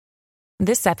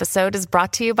This episode is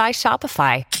brought to you by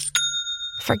Shopify.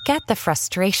 Forget the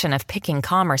frustration of picking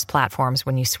commerce platforms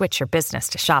when you switch your business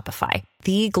to Shopify,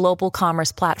 the global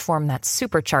commerce platform that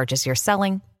supercharges your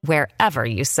selling wherever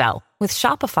you sell. With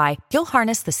Shopify, you'll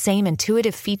harness the same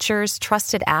intuitive features,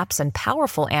 trusted apps, and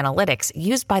powerful analytics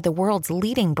used by the world's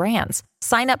leading brands.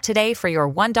 Sign up today for your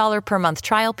 $1 per month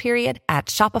trial period at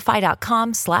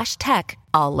shopify.com/tech,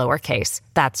 all lowercase.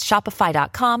 That's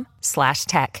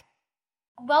shopify.com/tech.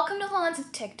 Welcome to the Lines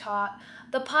of TikTok,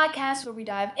 the podcast where we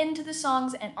dive into the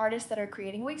songs and artists that are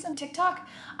creating waves on TikTok.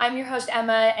 I'm your host,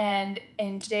 Emma, and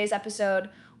in today's episode,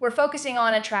 we're focusing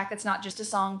on a track that's not just a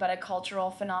song, but a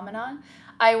cultural phenomenon.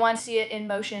 I Want to See It in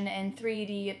Motion in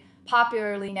 3D,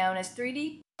 popularly known as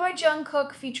 3D, by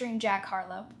Jungkook featuring Jack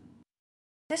Harlow.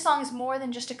 This song is more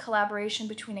than just a collaboration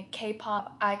between a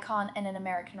K-pop icon and an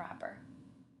American rapper.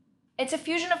 It's a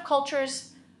fusion of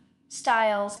cultures,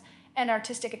 styles, and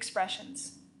artistic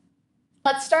expressions.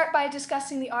 Let's start by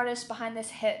discussing the artist behind this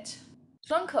hit.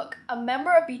 Jungkook, a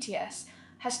member of BTS,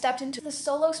 has stepped into the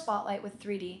solo spotlight with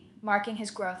 3D, marking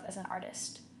his growth as an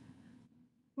artist.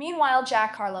 Meanwhile,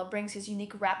 Jack Harlow brings his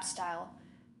unique rap style,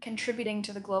 contributing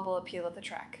to the global appeal of the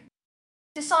track.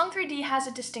 The song 3D has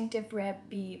a distinctive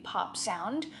rap-y pop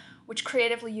sound, which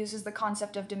creatively uses the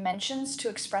concept of dimensions to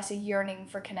express a yearning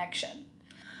for connection.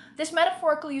 This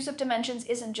metaphorical use of dimensions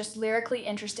isn't just lyrically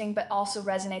interesting, but also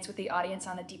resonates with the audience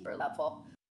on a deeper level.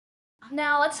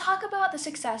 Now, let's talk about the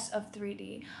success of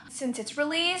 3D. Since its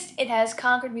release, it has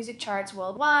conquered music charts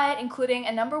worldwide, including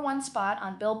a #1 spot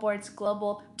on Billboard's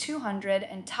Global 200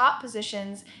 and top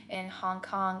positions in Hong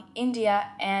Kong,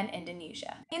 India, and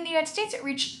Indonesia. In the United States, it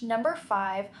reached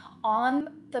 #5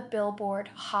 on the Billboard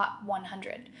Hot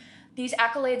 100. These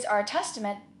accolades are a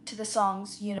testament to the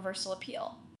song's universal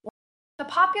appeal. The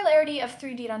popularity of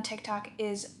 3D on TikTok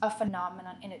is a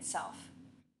phenomenon in itself.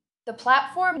 The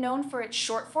platform, known for its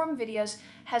short-form videos,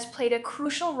 has played a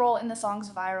crucial role in the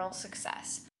song's viral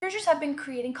success. Users have been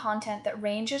creating content that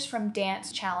ranges from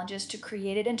dance challenges to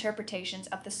creative interpretations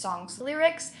of the song's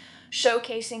lyrics,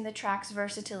 showcasing the track's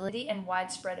versatility and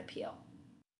widespread appeal.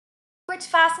 What's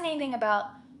fascinating about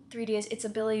 3D is its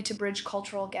ability to bridge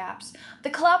cultural gaps. The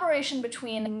collaboration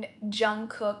between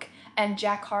Jungkook and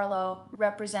Jack Harlow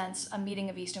represents a meeting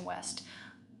of East and West,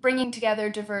 bringing together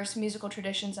diverse musical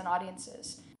traditions and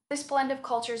audiences. This blend of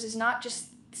cultures is not just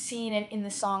seen in the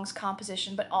song's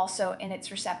composition, but also in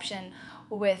its reception,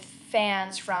 with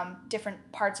fans from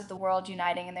different parts of the world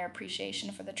uniting in their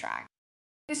appreciation for the track.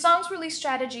 The song's release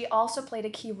strategy also played a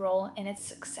key role in its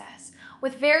success.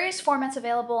 With various formats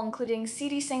available, including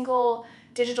CD single,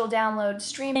 digital download,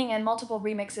 streaming, and multiple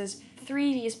remixes,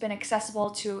 3D has been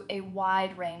accessible to a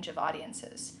wide range of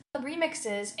audiences. The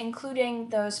remixes, including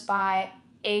those by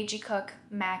Jungkook,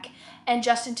 Mac, and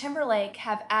Justin Timberlake,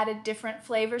 have added different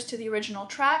flavors to the original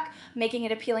track, making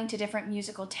it appealing to different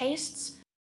musical tastes.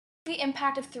 The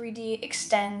impact of 3D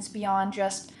extends beyond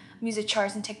just music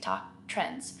charts and TikTok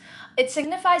trends. It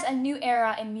signifies a new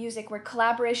era in music where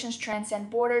collaborations transcend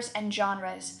borders and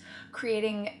genres,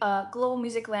 creating a global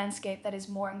music landscape that is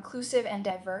more inclusive and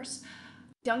diverse.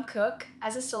 Jungkook,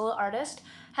 as a solo artist,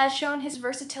 has shown his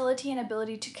versatility and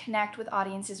ability to connect with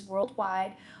audiences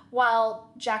worldwide,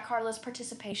 while Jack Harlow's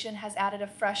participation has added a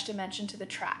fresh dimension to the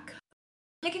track.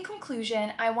 In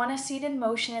conclusion, I Want to See It in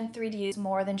Motion in 3D is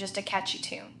more than just a catchy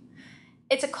tune.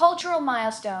 It's a cultural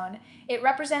milestone. It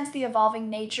represents the evolving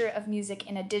nature of music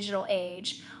in a digital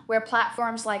age, where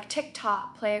platforms like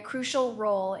TikTok play a crucial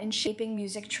role in shaping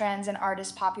music trends and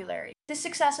artist popularity. The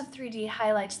success of 3D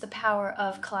highlights the power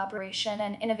of collaboration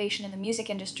and innovation in the music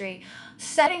industry,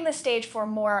 setting the stage for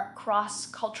more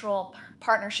cross-cultural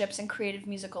partnerships and creative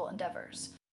musical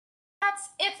endeavors. That's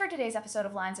it for today's episode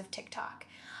of Lines of TikTok.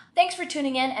 Thanks for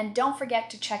tuning in, and don't forget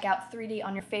to check out 3D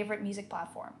on your favorite music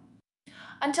platform.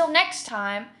 Until next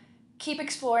time, keep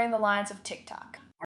exploring the lines of TikTok.